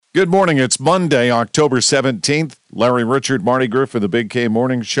Good morning. It's Monday, October 17th. Larry Richard, Marty Griffin, the Big K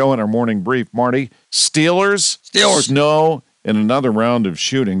Morning Show, and our morning brief. Marty, Steelers, snow, and another round of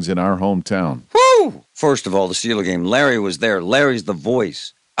shootings in our hometown. Woo! First of all, the Steeler game. Larry was there. Larry's the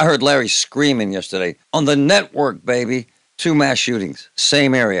voice. I heard Larry screaming yesterday. On the network, baby. 2 mass shootings.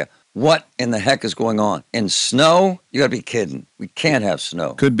 Same area. What in the heck is going on? In snow? You gotta be kidding. We can't have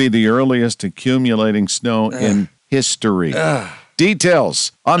snow. Could be the earliest accumulating snow in history.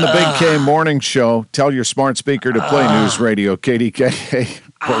 Details on the Big K Morning Show. Tell your smart speaker to play News Radio KDKA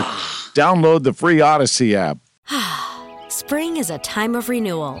or download the free Odyssey app. Spring is a time of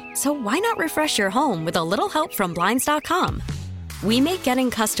renewal, so why not refresh your home with a little help from Blinds.com? We make getting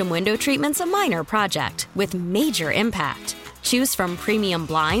custom window treatments a minor project with major impact. Choose from premium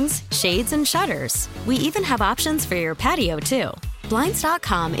blinds, shades, and shutters. We even have options for your patio, too.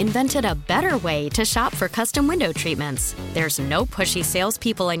 Blinds.com invented a better way to shop for custom window treatments. There's no pushy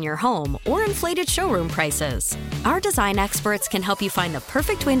salespeople in your home or inflated showroom prices. Our design experts can help you find the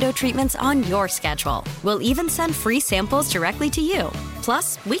perfect window treatments on your schedule. We'll even send free samples directly to you.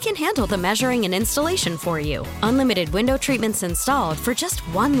 Plus, we can handle the measuring and installation for you. Unlimited window treatments installed for just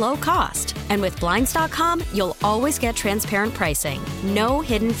one low cost. And with Blinds.com, you'll always get transparent pricing. No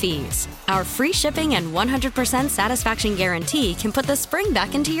hidden fees. Our free shipping and 100% satisfaction guarantee can put the spring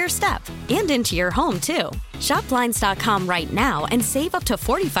back into your step and into your home, too. Shop Blinds.com right now and save up to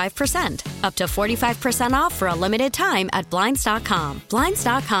 45%. Up to 45% off for a limited time at Blinds.com.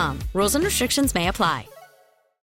 Blinds.com. Rules and restrictions may apply.